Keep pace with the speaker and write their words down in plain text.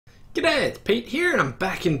G'day, it's Pete here, and I'm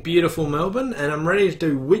back in beautiful Melbourne, and I'm ready to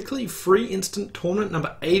do weekly free instant tournament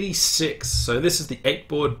number 86. So this is the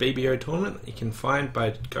 8-board BBO tournament that you can find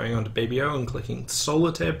by going onto BBO and clicking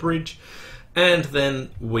Solitaire Bridge, and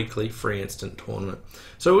then weekly free instant tournament.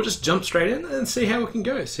 So we'll just jump straight in and see how we can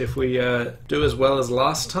go, see if we do as well as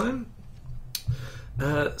last time.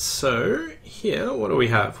 So here, what do we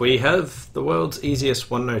have? We have the world's easiest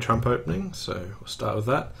one-no trump opening, so we'll start with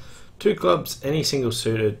that. 2 clubs, any single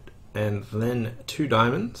suited, and then 2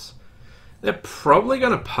 diamonds. They're probably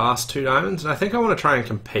going to pass 2 diamonds, and I think I want to try and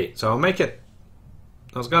compete. So I'll make it,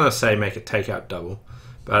 I was going to say make it take out double,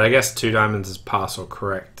 but I guess 2 diamonds is pass or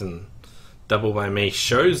correct, and double by me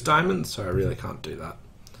shows diamonds, so I really can't do that.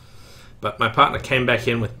 But my partner came back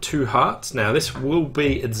in with 2 hearts. Now this will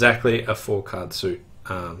be exactly a 4-card suit,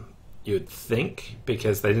 you'd think,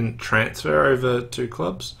 because they didn't transfer over 2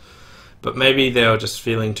 clubs. But maybe they were just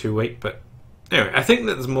feeling too weak, but anyway, I think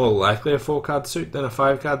that there's more likely a 4-card suit than a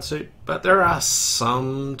 5-card suit, but there are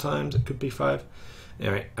some times it could be 5.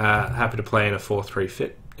 Anyway, happy to play in a 4-3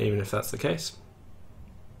 fit, even if that's the case.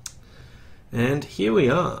 And here we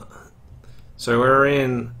are. So we're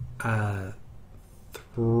in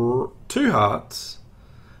 2 hearts,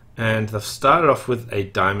 and they've started off with a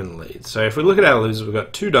diamond lead. So if we look at our losers, we've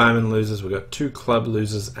got 2 diamond losers, we've got 2 club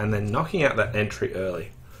losers, and they're knocking out that entry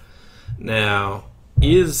early. Now,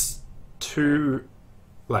 is 2,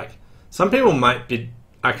 like, some people might bid,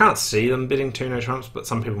 I can't see them bidding 2 no trumps, but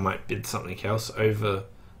some people might bid something else over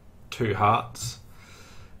 2 hearts.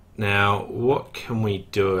 Now, what can we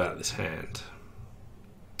do about this hand?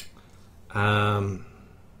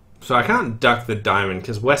 So I can't duck the diamond,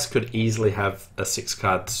 because West could easily have a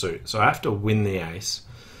 6-card suit, so I have to win the ace.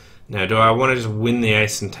 Now, do I want to just win the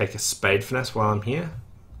ace and take a spade finesse while I'm here?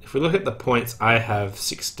 If we look at the points, I have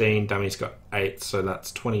 16, Dummy's got 8, so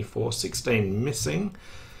that's 24, 16 missing.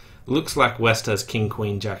 Looks like West has King,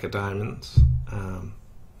 Queen, Jack of diamonds.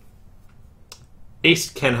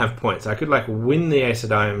 East can have points. I could like win the ace of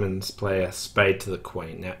diamonds, play a spade to the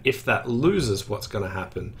queen. Now, if that loses, what's going to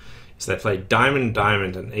happen is they play diamond,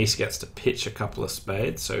 diamond, and East gets to pitch a couple of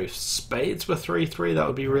spades. So if spades were 3-3, that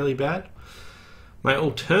would be really bad. My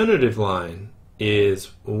alternative line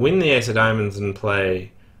is win the ace of diamonds and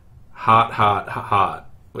play heart, heart, heart,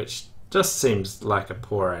 which just seems like a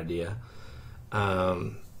poor idea. I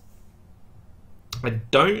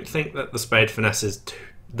don't think that the spade finesse is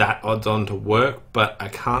that odds on to work, but I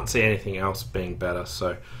can't see anything else being better,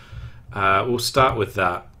 so we'll start with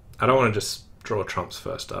that. I don't want to just draw trumps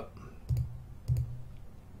first up.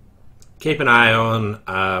 Keep an eye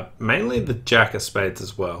on mainly the Jack of spades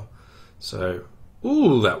as well. So,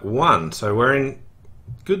 ooh, that 1. So we're in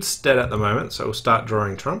good stead at the moment, so we'll start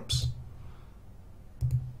drawing trumps.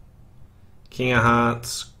 King of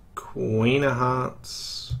hearts, Queen of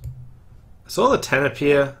hearts. I saw the 10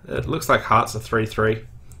 appear. It looks like hearts are 3-3.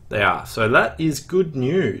 They are. So that is good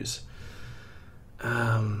news.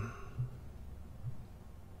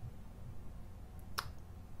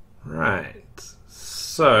 Right.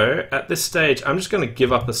 So at this stage, I'm just going to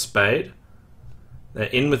give up a spade. They're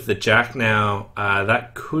in with the Jack now.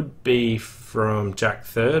 That could be from Jack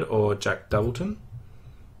third or Jack Doubleton.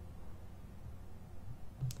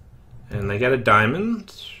 And they get a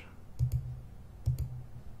diamond.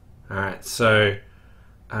 Alright, so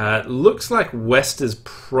it looks like West is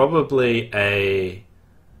probably a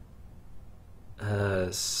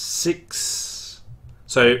 6.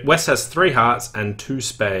 So West has 3 hearts and 2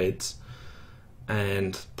 spades.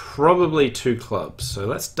 And probably 2 clubs. So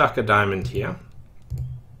let's duck a diamond here.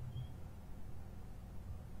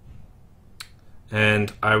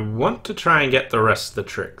 And I want to try and get the rest of the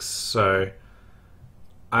tricks. So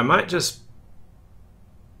I might just,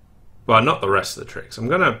 well, not the rest of the tricks. I'm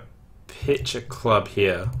going to pitch a club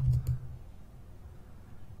here.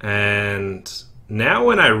 And now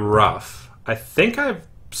when I ruff, I think I've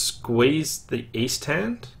squeezed the East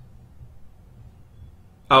hand.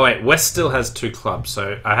 Oh wait, West still has 2 clubs,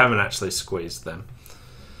 so I haven't actually squeezed them.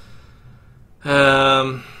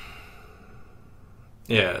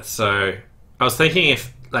 Yeah, so I was thinking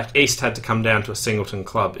if like East had to come down to a singleton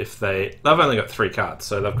club, if they've only got 3 cards,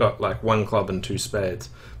 so they've got like 1 club and 2 spades,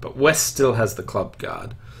 but West still has the club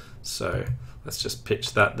guard. So let's just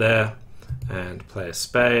pitch that there and play a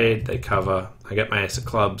spade. They cover. I get my ace of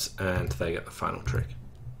clubs, and they get the final trick.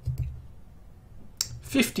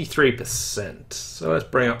 53%. So let's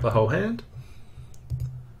bring up the whole hand.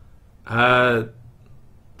 So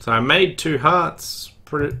I made 2 hearts.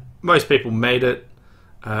 Most people made it.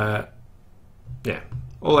 Yeah,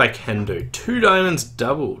 all I can do. 2 diamonds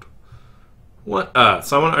doubled. What?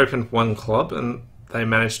 Someone opened 1 club and they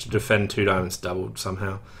managed to defend 2 diamonds doubled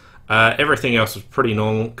somehow. Everything else was pretty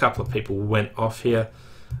normal. A couple of people went off here.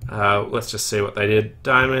 Let's just see what they did.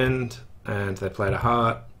 Diamond, and they played a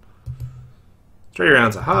heart. 3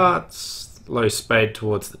 rounds of hearts. Low spade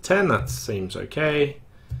towards the 10. That seems okay.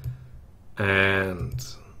 And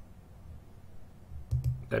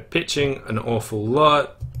they're pitching an awful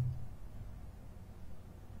lot.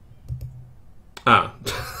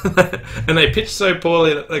 And they pitched so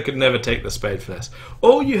poorly that they could never take the spade finesse.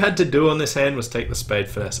 All you had to do on this hand was take the spade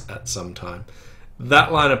finesse at some time.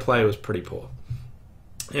 That line of play was pretty poor.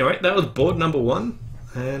 Anyway, that was board number 1,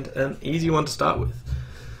 and an easy one to start with.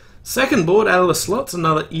 Second board out of the slots,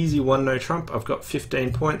 another easy one, no trump. I've got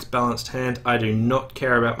 15 points, balanced hand. I do not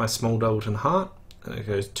care about my small doubleton heart. And it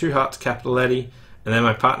goes 2 hearts, capital Eddie. And then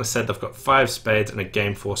my partner said they've got 5 spades and a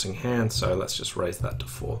game-forcing hand, so let's just raise that to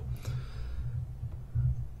 4.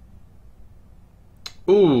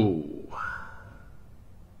 Ooh.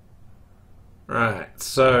 Right,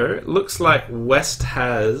 so it looks like West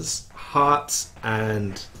has hearts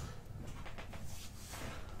and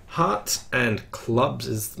clubs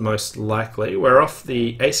is most likely. We're off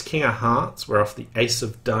the ace king of hearts, we're off the ace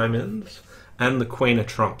of diamonds, and the queen of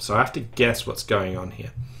trumps. So I have to guess what's going on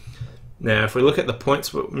here. Now, if we look at the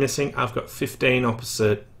points we're missing, I've got 15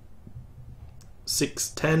 opposite 6,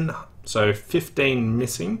 10, so 15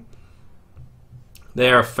 missing. They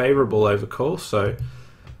are a favourable overcall, so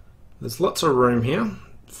there's lots of room here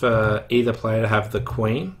for either player to have the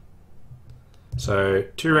queen. So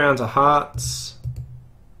 2 rounds of hearts,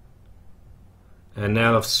 and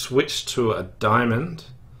now I've switched to a diamond.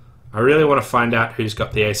 I really want to find out who's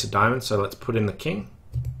got the ace of diamonds, so let's put in the king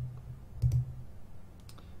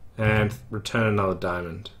and return another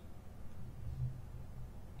diamond.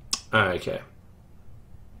 Okay,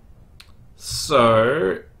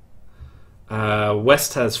 so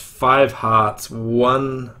West has 5 hearts,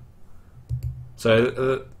 1.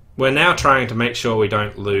 So we're now trying to make sure we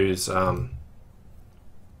don't lose to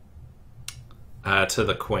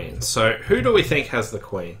the queen. So who do we think has the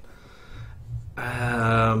queen?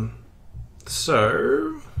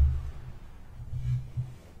 So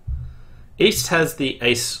East has the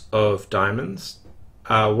ace of diamonds.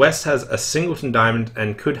 West has a singleton diamond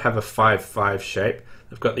and could have a 5-5 shape.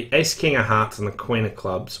 They've got the ace king of hearts and the queen of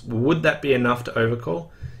clubs. Would that be enough to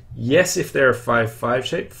overcall? Yes, if they're a 5-5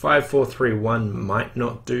 shape. 5-4-3-1 might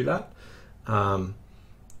not do that.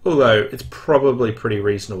 Although it's probably pretty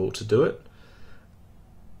reasonable to do it.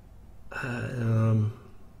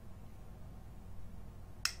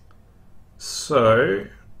 So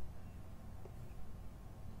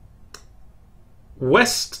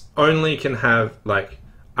West only can have, like,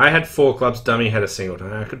 I had 4 clubs, dummy had a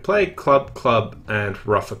singleton. I could play club, club, and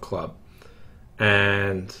rougher club.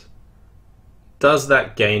 And does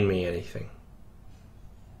that gain me anything?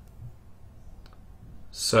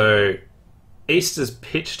 So East has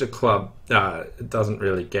pitched a club. It doesn't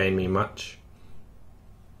really gain me much.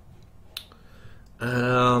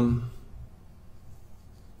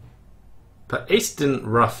 But East didn't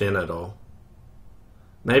rough in at all.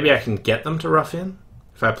 Maybe I can get them to rough in.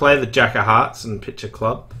 If I play the jack of hearts and pitch a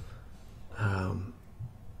club.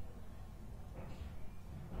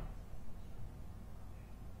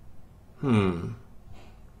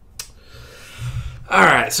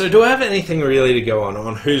 Alright, so do I have anything really to go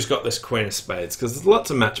on who's got this queen of spades? Because there's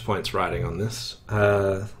lots of match points riding on this.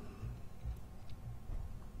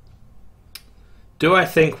 Do I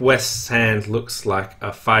think West's hand looks like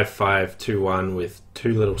a 5-5-2-1 with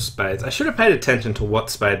 2 little spades? I should have paid attention to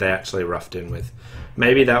what spade they actually roughed in with.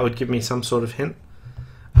 Maybe that would give me some sort of hint.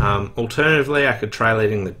 Alternatively, I could try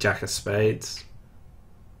leading the jack of spades.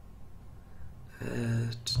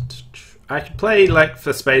 I could play, like,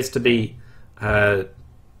 for spades to be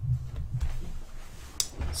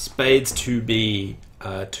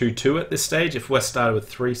 2-2 at this stage. If West started with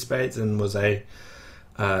 3 spades and was a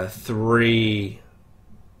 3,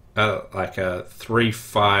 like a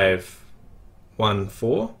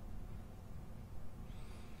 3-5-1-4.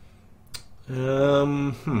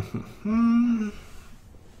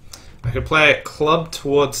 I could play a club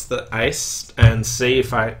towards the ace and see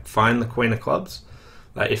if I find the queen of clubs.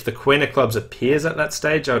 If the queen of clubs appears at that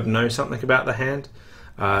stage, I would know something about the hand.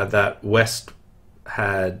 That West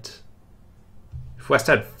had... If West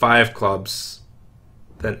had 5 clubs,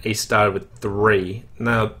 then East started with 3.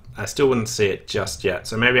 Now, I still wouldn't see it just yet.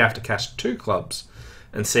 So maybe I have to cash 2 clubs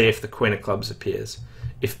and see if the queen of clubs appears.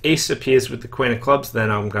 If East appears with the queen of clubs,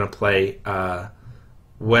 then I'm going to play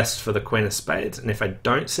West for the queen of spades. And if I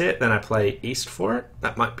don't see it, then I play East for it.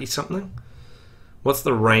 That might be something. What's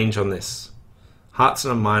the range on this? Hearts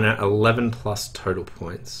and a minor, 11 plus total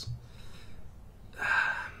points.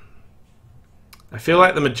 I feel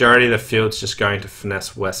like the majority of the field's just going to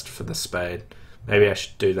finesse west for the spade. Maybe I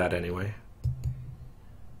should do that anyway.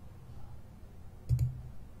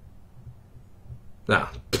 No.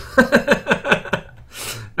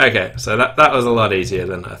 Okay, so that was a lot easier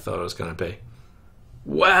than I thought it was going to be.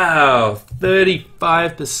 Wow,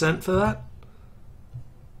 35% for that?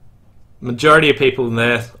 Majority of people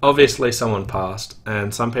there, obviously someone passed,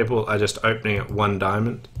 and some people are just opening at one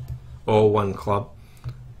diamond or one club.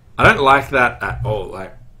 I don't like that at all.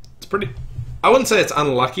 Like, it's pretty... I wouldn't say it's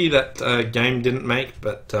unlucky that game didn't make,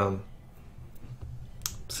 but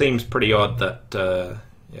seems pretty odd that,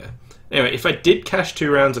 yeah. Anyway, if I did cash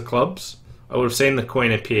 2 rounds of clubs, I would have seen the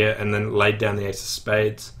queen appear and then laid down the ace of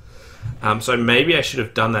spades. So maybe I should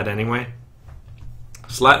have done that anyway.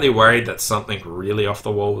 Slightly worried that something really off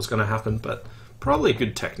the wall was going to happen, but probably a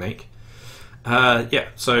good technique. Yeah,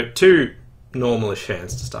 so 2 normalish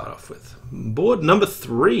hands to start off with. Board number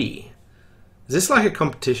 3. Is this like a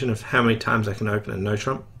competition of how many times I can open a no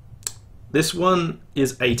trump? This one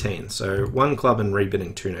is 18, so 1 club and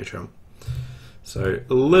rebidding 2 no trump. So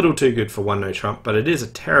a little too good for 1 no trump, but it is a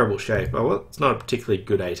terrible shape. Well, it's not a particularly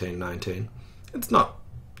good 18-19. It's not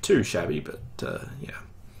too shabby, but yeah.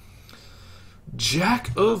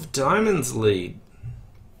 Jack of diamonds lead.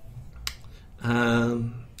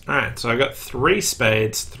 Alright, so I got 3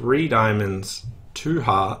 spades, 3 diamonds, 2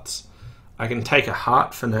 hearts. I can take a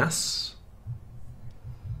heart finesse.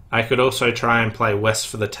 I could also try and play west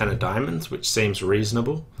for the 10 of diamonds, which seems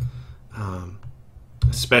reasonable.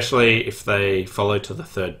 Especially if they follow to the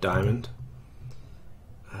 3rd diamond.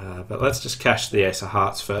 But let's just cash the ace of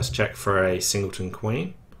hearts first, check for a singleton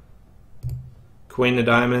queen. Queen of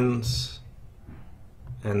diamonds.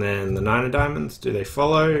 And then the 9 of diamonds, do they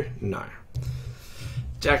follow? No.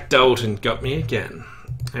 Jack Dalton got me again.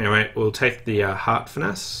 Anyway, we'll take the heart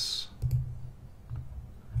finesse.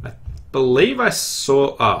 I believe I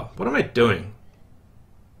saw... Oh, what am I doing?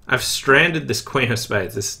 I've stranded this queen of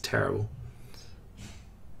spades. This is terrible.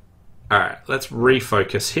 Alright, let's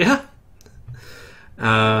refocus here.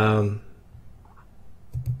 And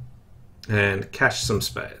cash some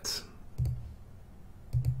spades.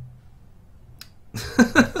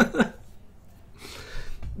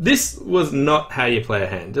 This was not how you play a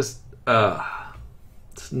hand. Just,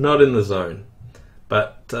 it's not in the zone.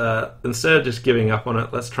 But instead of just giving up on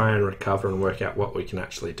it, let's try and recover and work out what we can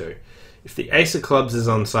actually do. If the ace of clubs is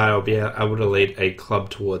on side, I'll be able to lead a club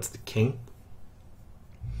towards the king.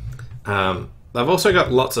 They've also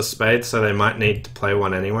got lots of spades, so they might need to play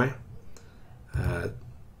one anyway.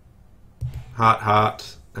 Heart,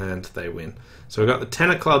 heart, and they win. So we've got the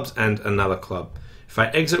 10 of clubs and another club. If I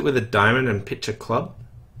exit with a diamond and pitch a club,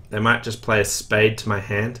 they might just play a spade to my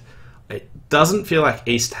hand. It doesn't feel like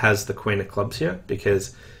East has the queen of clubs here,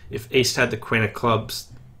 because if East had the queen of clubs,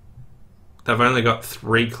 they've only got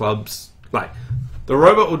 3 clubs. Like, the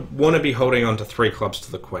robot would want to be holding on to 3 clubs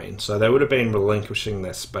to the queen, so they would have been relinquishing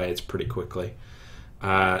their spades pretty quickly.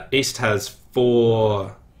 East has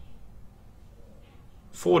 4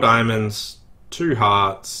 diamonds, 2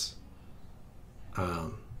 hearts,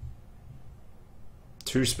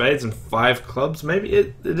 2 spades and 5 clubs. Maybe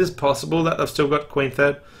it is possible that they've still got queen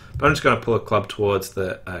third, but I'm just going to pull a club towards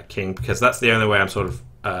the king, because that's the only way I'm sort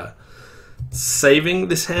of saving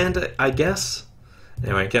this hand, I guess.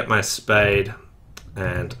 Anyway, get my spade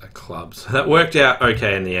and a club. So that worked out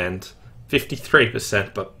okay in the end.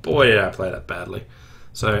 53%, but boy did I play that badly.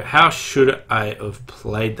 So how should I have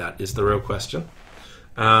played that is the real question.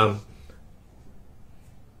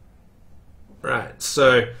 Right,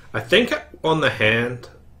 so I think on the hand,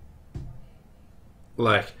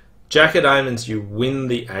 like Jack of diamonds, you win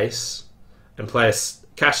the ace and play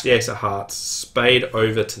cash the ace of hearts, spade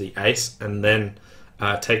over to the ace, and then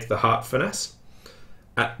take the heart finesse.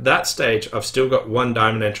 At that stage, I've still got 1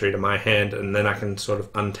 diamond entry to my hand, and then I can sort of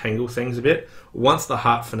untangle things a bit. Once the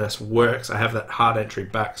heart finesse works, I have that heart entry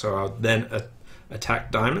back, so I'll then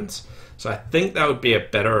attack diamonds. So I think that would be a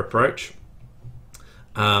better approach.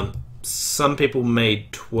 Some people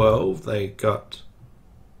made 12. They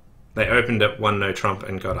opened at 1 no trump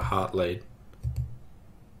and got a heart lead.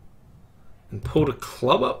 And pulled a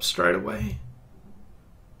club up straight away.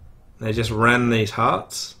 They just ran these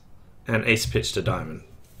hearts. And ace pitched a diamond.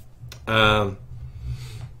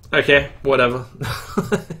 Okay, whatever.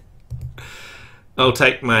 I'll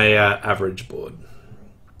take my average board.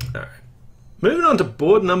 Alright. Moving on to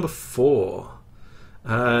board number 4.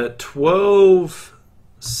 12,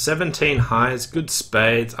 17 highs, good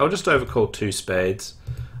spades. I'll just overcall 2 spades.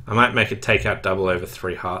 I might make a takeout double over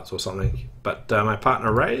 3 hearts or something. But my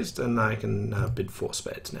partner raised, and I can bid 4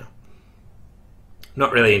 spades now.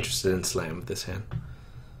 Not really interested in slam with this hand.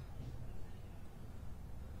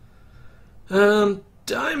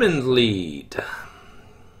 Diamond lead.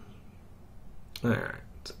 Alright.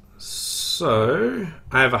 So,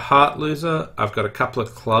 I have a heart loser. I've got a couple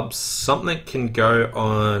of clubs. Something can go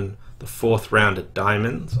on the 4th round of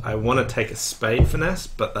diamonds. I want to take a spade finesse,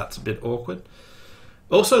 but that's a bit awkward.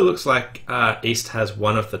 Also looks like East has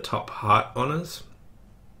one of the top heart honors.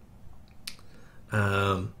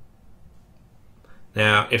 Now,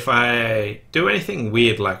 if I do anything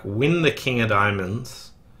weird like win the king of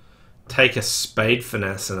diamonds, take a spade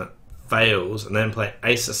finesse and it fails, and then play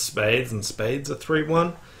ace of spades and spades are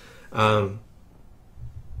 3-1,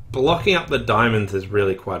 blocking up the diamonds is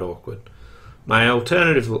really quite awkward. My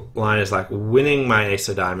alternative line is like winning my ace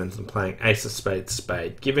of diamonds and playing ace of spades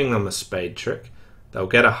spade, giving them a spade trick. They'll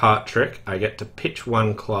get a heart trick. I get to pitch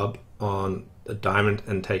one club on the diamond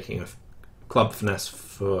and taking a club finesse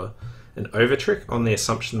for an over trick on the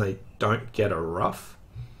assumption they don't get a ruff.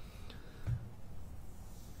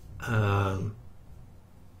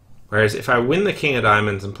 Whereas if I win the king of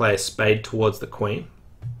diamonds and play a spade towards the queen,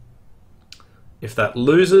 if that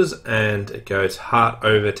loses and it goes heart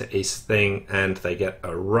over to East thing and they get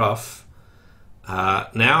a ruff, now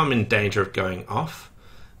I'm in danger of going off.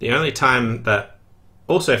 The only time that...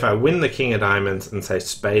 Also, if I win the king of diamonds and say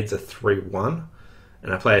spades are 3-1,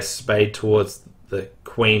 and I play a spade towards the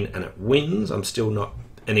queen and it wins, I'm still not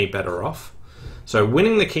any better off. So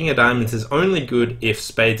winning the king of diamonds is only good if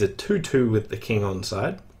spades are 2-2 with the king on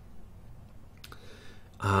side.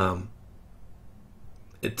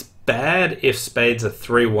 It's bad if spades are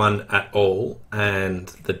 3-1 at all and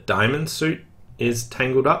the diamond suit is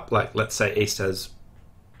tangled up. Like, let's say East has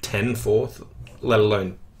 10 4th, let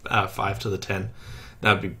alone 5 to the 10.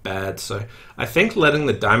 That would be bad. So I think letting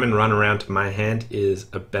the diamond run around to my hand is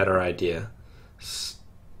a better idea.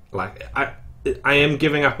 Like, I am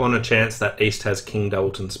giving up on a chance that East has king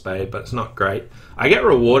doubleton spade, but it's not great. I get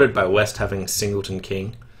rewarded by West having singleton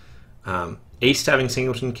king. East having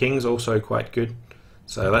singleton king is also quite good.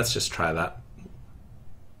 So let's just try that.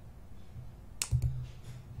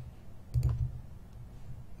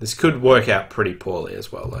 This could work out pretty poorly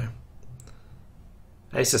as well, though.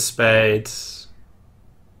 Ace of spades.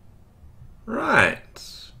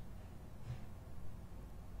 Right.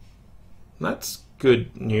 That's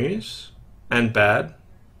good news. And bad.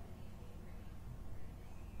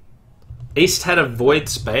 East had a void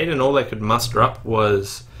spade and all they could muster up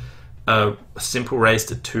was a simple raise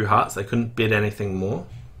to 2 hearts. They couldn't bid anything more.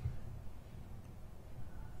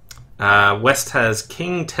 West has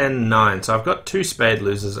king 10-9, so I've got 2 spade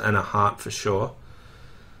losers and a heart for sure.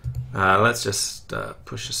 Let's just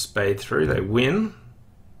push a spade through. They win.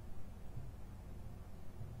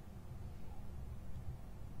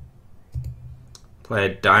 Play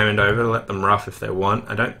a diamond over, let them ruff if they want.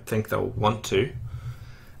 I don't think they'll want to.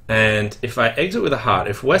 And if I exit with a heart,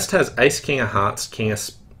 if West has ace king of hearts, king of...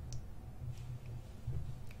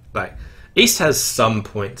 Like, East has some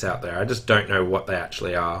points out there. I just don't know what they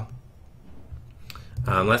actually are.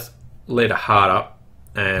 Let's lead a heart up,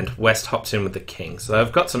 and West hops in with the king. So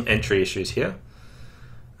I've got some entry issues here.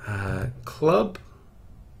 Club.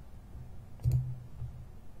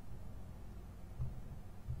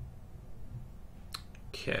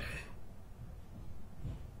 Okay.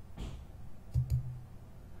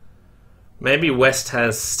 Maybe West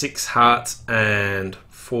has 6 hearts and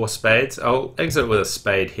 4 spades. I'll exit with a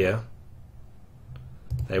spade here.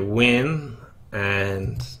 They win,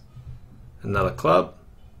 and another club.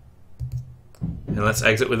 And let's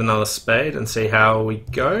exit with another spade and see how we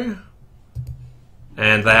go.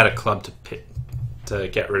 And they had a club to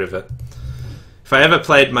get rid of it. If I ever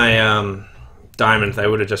played my diamond, they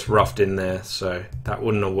would have just roughed in there, so that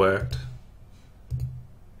wouldn't have worked.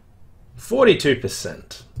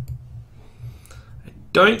 42%. I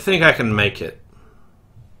don't think I can make it.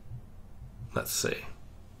 Let's see.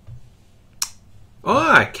 Oh,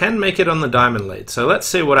 I can make it on the diamond lead. So let's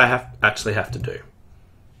see what I actually have to do.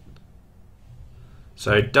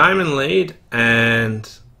 So diamond lead, and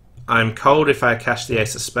I'm cold if I cash the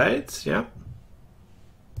ace of spades. Yeah.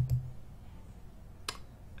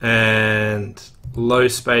 And low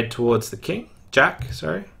spade towards the king. Jack,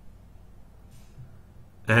 sorry.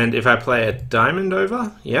 And if I play a diamond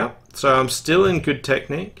over, yeah. So I'm still in good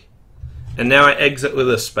technique. And now I exit with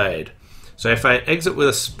a spade. So if I exit with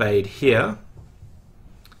a spade here,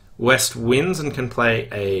 West wins and can play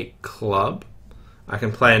a club. I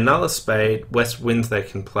can play another spade. West wins, they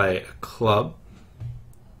can play a club.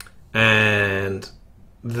 And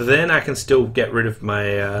then I can still get rid of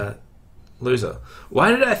my loser.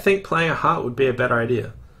 Why did I think playing a heart would be a better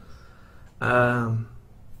idea?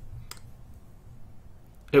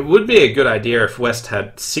 It would be a good idea if West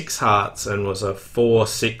had 6 hearts and was a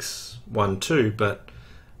 4-6 1-2, but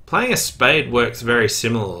playing a spade works very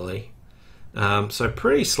similarly. So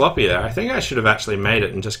pretty sloppy there. I think I should have actually made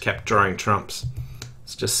it and just kept drawing trumps.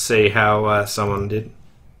 Let's just see how someone did.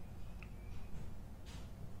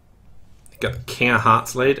 Got the king of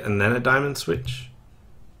hearts lead and then a diamond switch.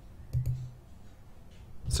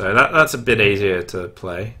 So that's a bit easier to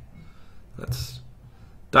play. That's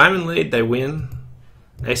diamond lead, they win.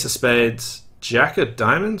 Ace of spades, jack of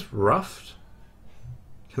diamonds, ruffed.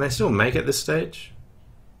 Can they still make it this stage?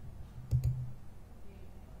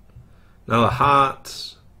 Another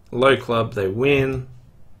heart, low club, they win.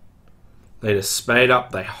 Lead a spade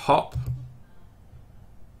up, they hop.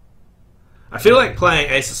 I feel like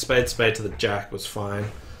playing ace of spades, spade to the jack was fine.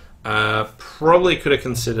 Probably could have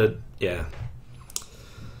considered, yeah.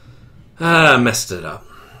 Messed it up.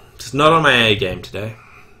 Just not on my A game today.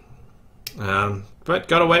 But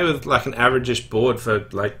got away with like an average-ish board for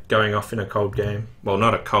like going off in a cold game. Well,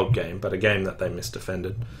 not a cold game, but a game that they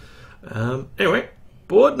misdefended. Anyway,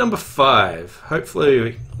 board number 5. Hopefully,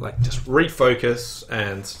 we like just refocus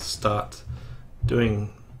and start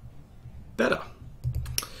doing better.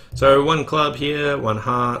 So 1 club here, 1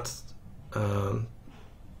 heart. Double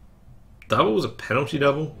was a penalty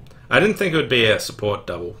double. I didn't think it would be a support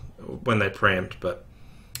double when they preempted, but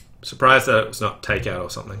surprised that it was not takeout or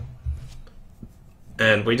something.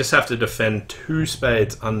 And we just have to defend 2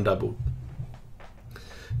 spades undoubled.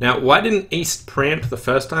 Now, why didn't East preempt the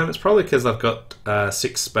first time? It's probably because I've got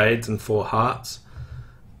 6 spades and 4 hearts.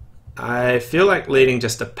 I feel like leading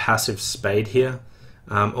just a passive spade here.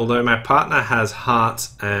 Although my partner has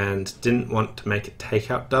hearts and didn't want to make it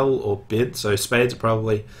takeout double or bid, so spades are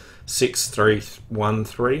probably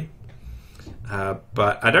 6-3-1-3.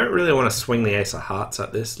 But I don't really want to swing the ace of hearts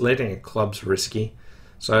at this. Leading a club's risky.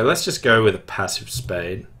 So let's just go with a passive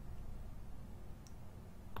spade.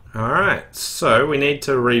 Alright, so we need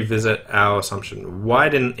to revisit our assumption. Why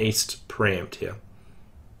didn't East preempt here?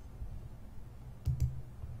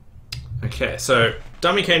 Okay, so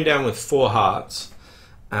dummy came down with 4 hearts.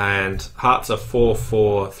 And hearts are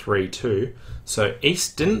 4-4-3-2. So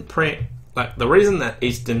East didn't preempt. Like the reason that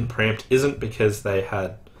East didn't preempt isn't because they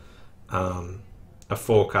had a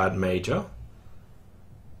 4-card major.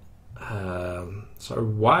 So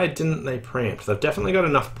why didn't they preempt? They've definitely got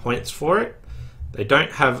enough points for it. They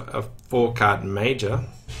don't have a 4-card major.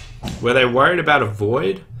 Were they worried about a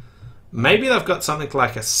void? Maybe they've got something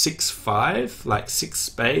like a 6-5, like 6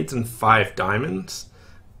 spades and 5 diamonds.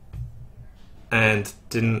 And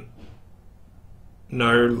didn't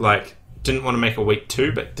know, like, didn't want to make a weak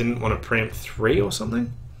 2, but didn't want to preempt 3 or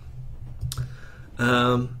something.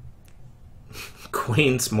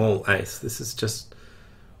 Queen small ace. This is just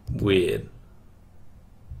weird.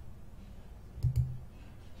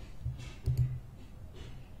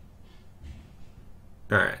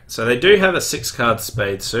 Alright, so they do have a 6-card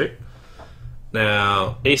spade suit.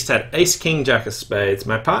 Now, East had ace, king, jack of spades.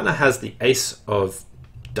 My partner has the ace of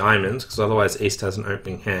diamonds, because otherwise East has an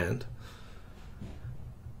opening hand.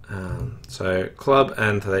 So club,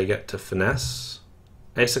 and they get to finesse.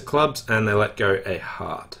 Ace of clubs, and they let go a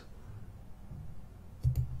heart.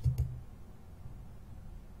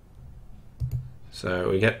 So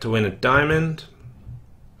we get to win a diamond.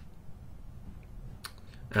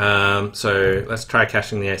 So let's try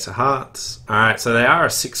cashing the ace of hearts. Alright, so they are a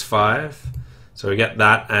 6-5. So we get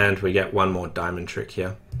that, and we get one more diamond trick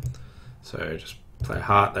here. So just play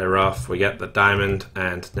heart, they're off, we get the diamond,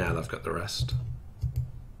 and now they've got the rest.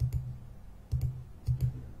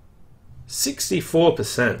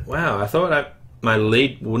 64%. Wow, I thought my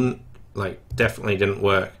lead wouldn't, like, definitely didn't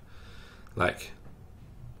work. Like,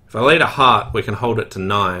 if I lead a heart, we can hold it to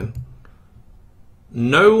 9.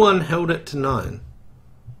 No one held it to 9.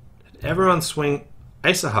 Did everyone swing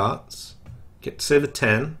ace of hearts? Get to see the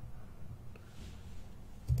 10.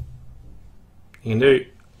 You can do...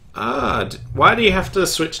 why do you have to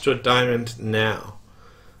switch to a diamond now?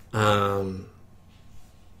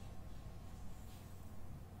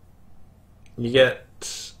 You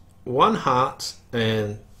get 1 heart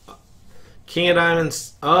and king of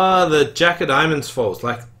diamonds. The jack of diamonds falls.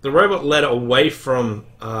 Like the robot led away from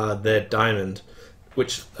their diamond,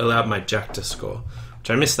 which allowed my jack to score.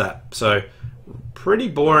 Which I missed that. So pretty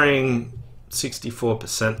boring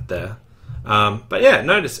 64% there. But yeah,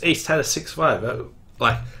 notice East had a 6-5.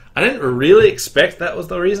 Like, I didn't really expect that was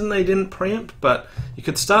the reason they didn't preempt, but you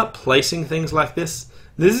could start placing things like this.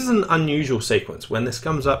 This is an unusual sequence. When this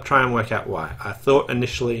comes up, try and work out why. I thought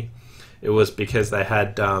initially it was because they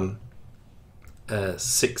had a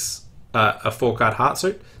 4-card heart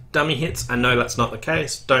suit. Dummy hits. I know that's not the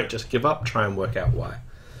case. Don't just give up. Try and work out why.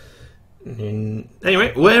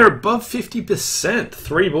 Anyway, we're above 50%.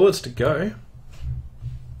 3 boards to go.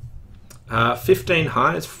 15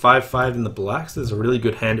 highs, 5-5 in the blacks. There's a really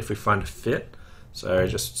good hand if we find a fit. So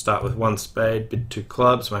just start with 1 spade, bid 2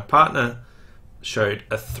 clubs. My partner showed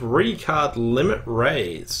a 3-card limit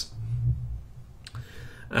raise.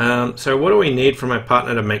 So what do we need from my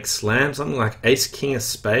partner to make slams? Something like ace, king of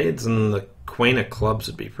spades, and the queen of clubs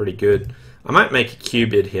would be pretty good. I might make a Q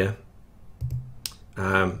bid here.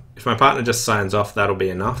 If my partner just signs off, that'll be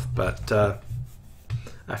enough. But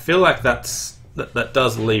I feel like that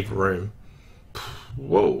does leave room.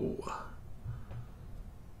 Whoa.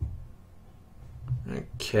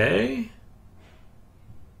 Okay.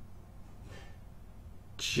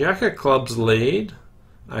 Jack of clubs lead.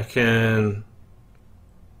 I can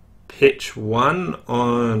pitch 1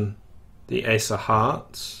 on the ace of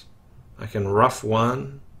hearts. I can ruff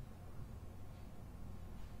 1.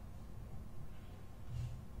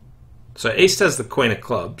 So East has the queen of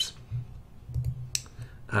clubs.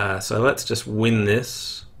 So let's just win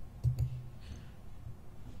this.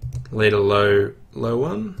 Lead a low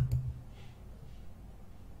one.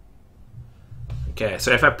 Okay,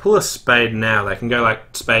 so if I pull a spade now, they can go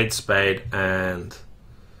like spade, spade, and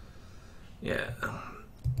yeah.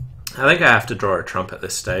 I think I have to draw a trump at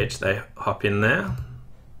this stage. They hop in there.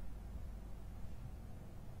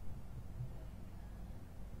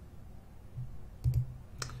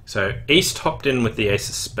 So East hopped in with the ace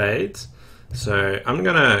of spades. So I'm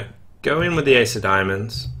gonna go in with the ace of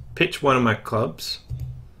diamonds, pitch 1 of my clubs,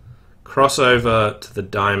 cross over to the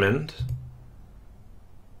diamond,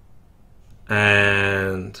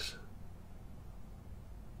 and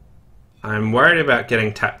I'm worried about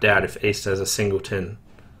getting tapped out if East has a singleton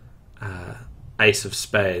ace of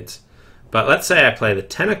spades. But let's say I play the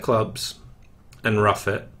 10 of clubs and ruff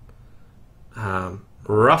it,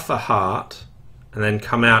 ruff a heart, and then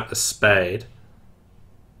come out a spade.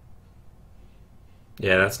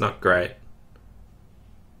 Yeah, that's not great.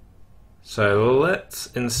 So let's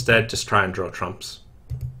instead just try and draw trumps.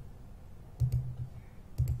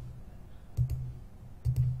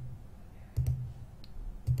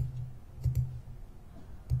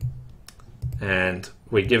 And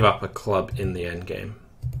we give up a club in the endgame.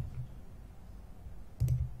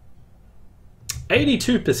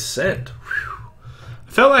 82%. Whew.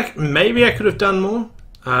 I felt like maybe I could have done more.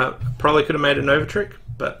 Probably could have made an over trick,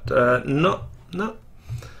 but no.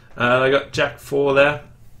 I got Jack 4 there.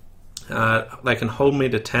 They can hold me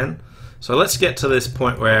to 10. So let's get to this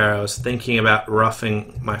point where I was thinking about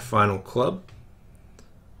roughing my final club.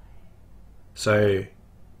 So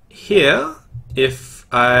here, if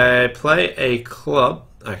I play a club,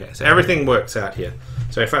 okay, so everything works out here.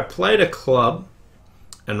 So if I played a club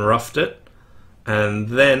and roughed it, and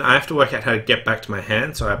then I have to work out how to get back to my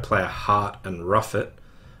hand, so I play a heart and ruff it.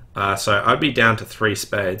 So I'd be down to 3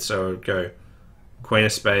 spades, so I would go queen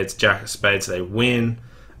of spades, jack of spades, they win,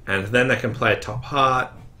 and then they can play a top heart.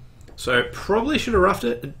 So probably should have roughed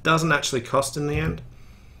it. It doesn't actually cost in the end.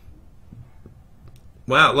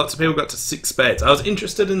 Wow, lots of people got to 6 spades. I was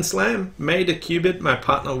interested in slam, made a Q bid. My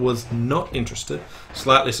partner was not interested.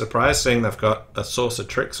 Slightly surprised, seeing they've got a source of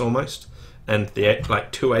tricks almost, and the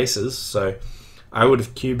like 2 aces. So I would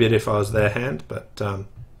have Q bid if I was their hand, but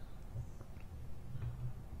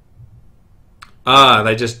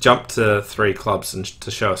they just jumped to 3 clubs and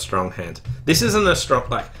to show a strong hand. This isn't a strong,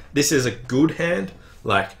 like, this is a good hand.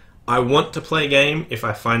 Like, I want to play game if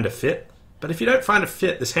I find a fit. But if you don't find a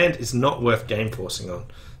fit, this hand is not worth game forcing on.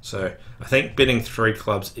 So I think bidding 3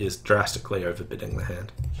 clubs is drastically overbidding the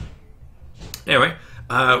hand. Anyway,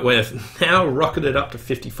 we've now rocketed up to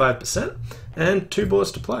 55% and 2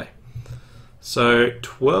 boards to play. So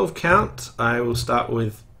 12 count, I will start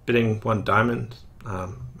with bidding 1 diamond.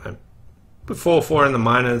 Before 4 in the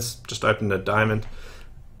minors, just opened a diamond.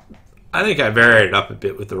 I think I varied it up a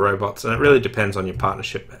bit with the robots, and it really depends on your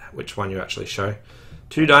partnership, which one you actually show.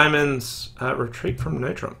 2 diamonds, retreat from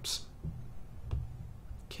no trumps.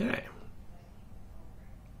 Okay.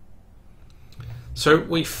 So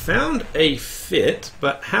we found a fit,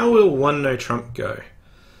 but how will 1 no trump go?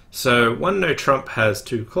 So 1 no trump has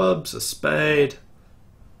 2 clubs, a spade,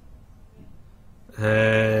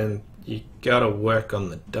 and you gotta work on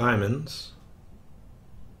the diamonds.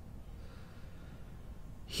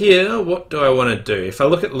 Here, what do I want to do? If I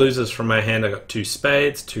look at losers from my hand, I got 2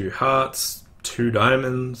 spades, 2 hearts, 2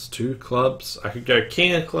 diamonds, 2 clubs. I could go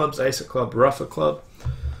king of clubs, ace of club, ruff a club.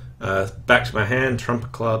 Back to my hand, trump a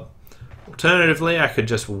club. Alternatively, I could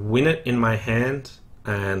just win it in my hand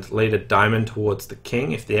and lead a diamond towards the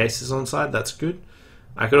king. If the ace is on side, that's good.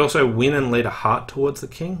 I could also win and lead a heart towards the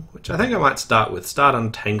king, which I think I might start with. Start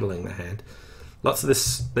untangling the hand. Lots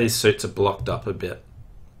of these suits are blocked up a bit.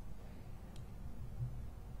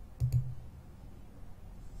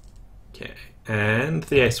 Okay, and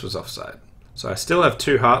the ace was offside. So I still have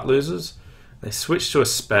 2 heart losers. They switched to a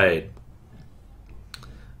spade.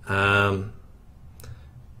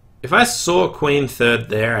 If I saw queen third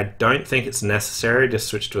there, I don't think it's necessary to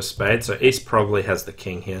switch to a spade. So East probably has the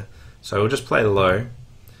king here. So we'll just play low.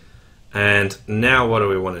 And now what do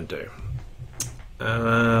we want to do?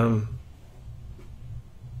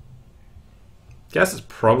 Guess it's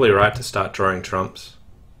probably right to start drawing trumps.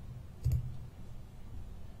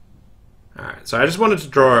 Alright, so I just wanted to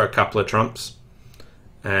draw a couple of trumps.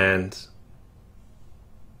 And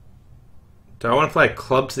do I want to play a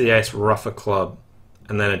club to the ace, ruff a club,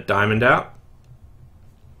 and then a diamond out?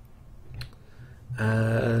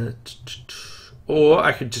 Or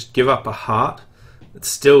I could just give up a heart. It's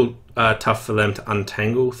still tough for them to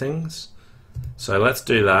untangle things. So let's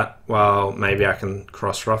do that while maybe I can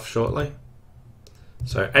cross ruff shortly.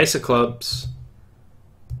 So ace of clubs,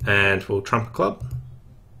 and we'll trump a club.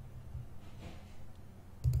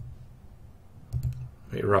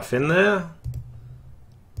 We ruff in there.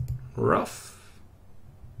 Ruff.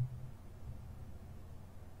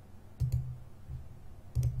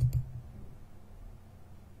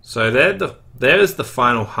 So there's the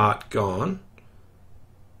final heart gone.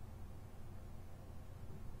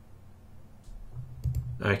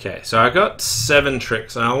 Okay, so I got 7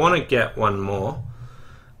 tricks, and I want to get one more.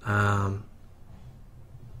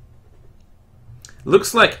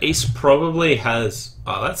 Looks like East probably has...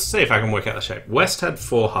 Oh, let's see if I can work out the shape. West had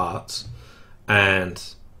 4 hearts and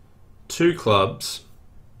 2 clubs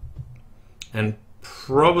and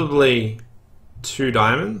probably 2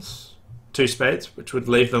 diamonds, 2 spades, which would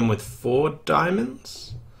leave them with 4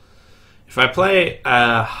 diamonds. If I play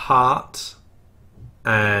a heart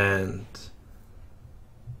and...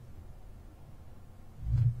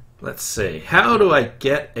 Let's see. How do I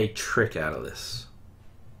get a trick out of this?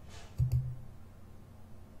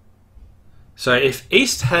 So if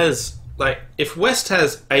East has, if West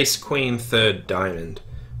has ace, queen, third, diamond,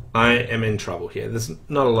 I am in trouble here. There's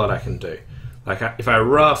not a lot I can do. If I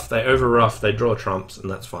ruff, they over ruff, they draw trumps,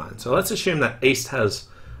 and that's fine. So let's assume that East has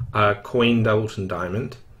queen, doubleton,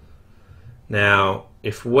 diamond. Now,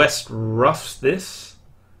 if West ruffs this,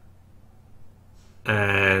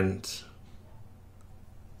 and...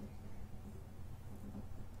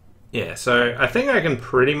 Yeah, so I think I can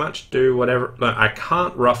pretty much do whatever... No, I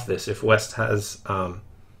can't ruff this if West has...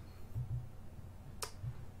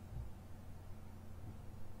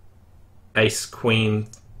 ace, queen...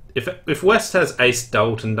 If West has ace,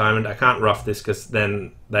 doubleton, diamond, I can't ruff this because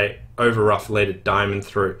then they over-ruff, lead a diamond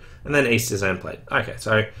through, and then East is end played. Okay,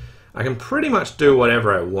 so I can pretty much do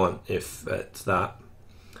whatever I want if it's that.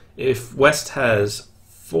 If West has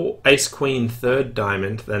ace, queen, third,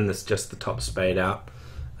 diamond, then there's just the top spade out.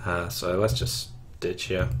 So let's just ditch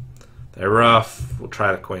here. They ruff. We'll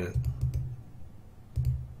try the queen.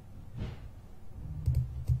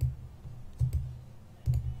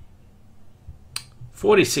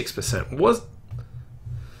 %46% was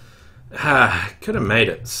could have made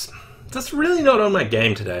it. That's really not on my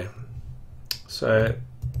game today. So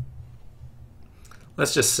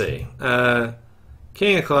let's just see.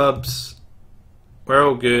 King of clubs. We're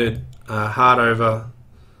all good. Heart over.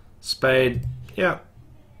 Spade. Yeah.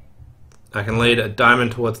 I can lead a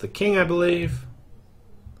diamond towards the king, I believe.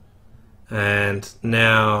 And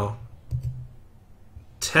now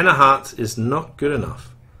 10 of hearts is not good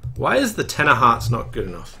enough. Why is the 10 of hearts not good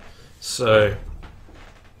enough? So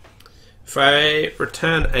if I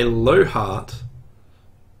return a low heart,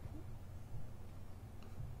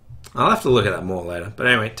 I'll have to look at that more later. But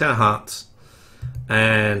anyway, 10 of hearts.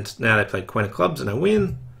 And now they played queen of clubs and I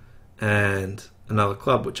win. And another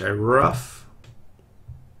club, which I ruff.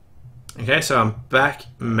 Okay, so I'm back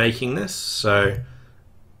making this. So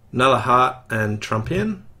another heart and trump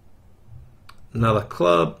in. Another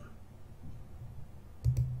club.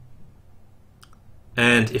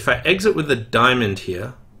 And if I exit with a diamond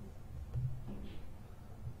here,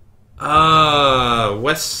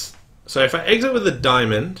 West. So if I exit with a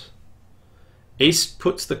diamond, East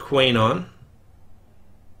puts the queen on.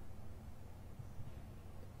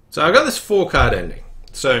 So I got this 4-card ending.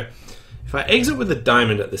 So if I exit with a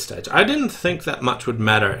diamond at this stage, I didn't think that much would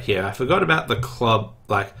matter here. I forgot about the club,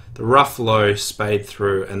 like the ruff, low, spade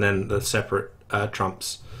through, and then the separate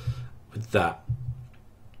trumps with that.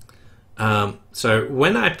 So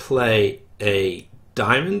when I play a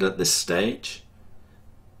diamond at this stage,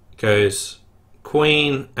 it goes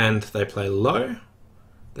queen and they play low.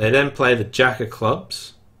 They then play the jack of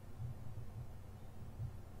clubs.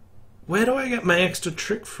 Where do I get my extra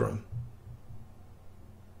trick from?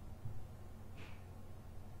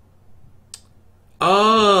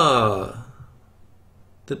 Ah,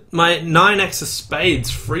 my 9x of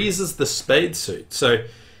spades freezes the spade suit. So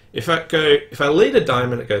if I lead a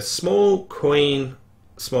diamond, it goes small, queen,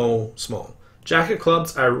 small, small. Jack of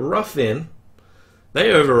clubs, I rough in,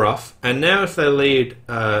 they over rough, and now if they lead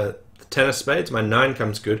the 10 of spades, my 9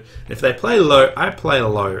 comes good. If they play low, I play a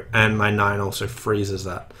low, and my 9 also freezes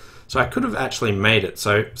that. So I could have actually made it.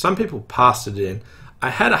 So some people passed it in.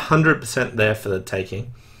 I had 100% there for the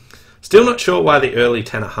taking. Still not sure why the early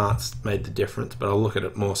 10 of hearts made the difference, but I'll look at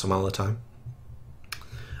it more some other time.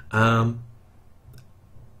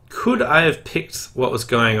 Could I have picked what was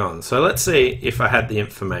going on? So let's see if I had the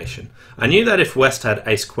information. I knew that if West had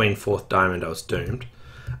ace, queen, 4th diamond, I was doomed.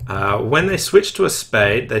 When they switched to a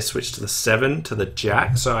spade, they switched to the 7 to the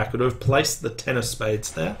jack, so I could have placed the 10 of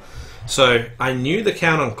spades there. So I knew the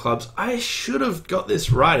count on clubs. I should have got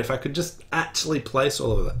this right if I could just actually place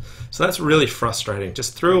all of it. So that's really frustrating.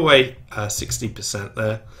 Just threw away 60%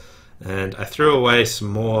 there, and I threw away some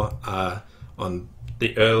more on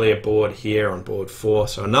the earlier board here on board 4.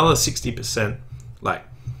 So another 60%. Like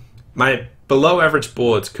my below average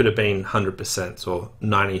boards could have been 100% or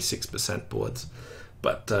 96% boards,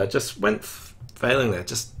 but just went failing there.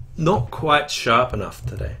 Just not quite sharp enough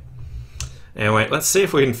today. Anyway, let's see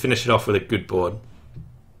if we can finish it off with a good board.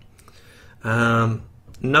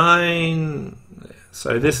 9.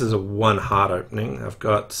 So this is a 1 heart opening. I've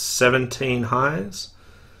got 17 highs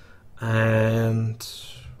and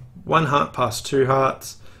 1 heart past 2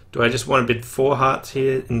 hearts. Do I just want to bid 4 hearts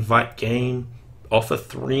here? Invite game. Offer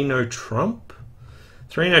 3 no trump.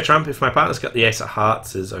 3 no trump. If my partner's got the ace of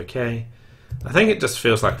hearts is okay. I think it just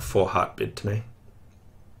feels like a 4 heart bid to me.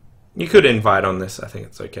 You could invite on this. I think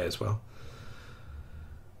it's okay as well.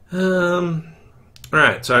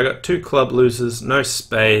 Alright, so I got 2 club losers, no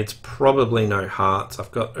spades, probably no hearts.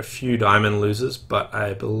 I've got a few diamond losers, but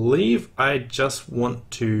I believe I just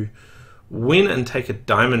want to win and take a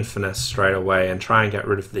diamond finesse straight away and try and get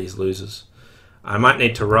rid of these losers. I might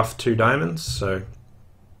need to rough 2 diamonds, so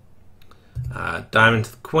diamond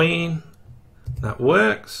to the queen, that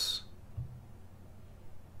works.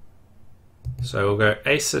 So we'll go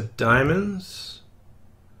ace of diamonds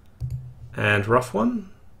and rough 1.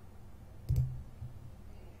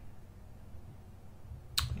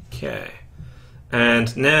 Okay,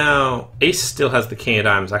 and now East still has the king of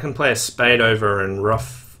diamonds. I can play a spade over and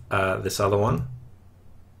rough this other one.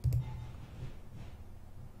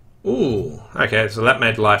 Ooh, okay, so that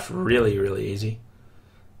made life really, really easy.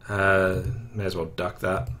 May as well duck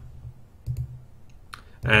that.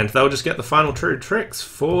 And they'll just get the final true tricks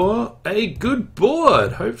for a good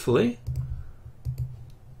board, hopefully.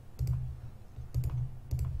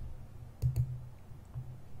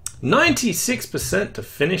 %96 to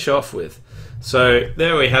finish off with. So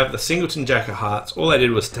there we have the singleton jack of hearts. All I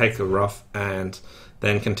did was take the rough and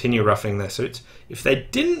then continue roughing their suits. If they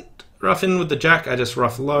didn't rough in with the jack, I just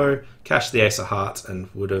rough low, cash the ace of hearts, and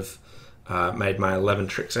would have made my 11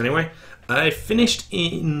 tricks anyway. I finished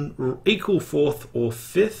in equal 4th or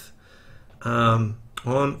 5th on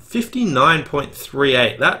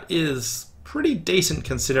 59.38. That is pretty decent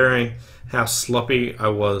considering how sloppy I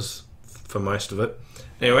was for most of it.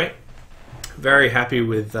 Anyway, very happy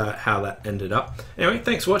with how that ended up. Anyway,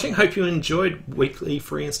 thanks for watching. Hope you enjoyed weekly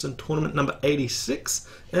free instant tournament number 86,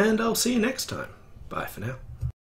 and I'll see you next time. Bye for now.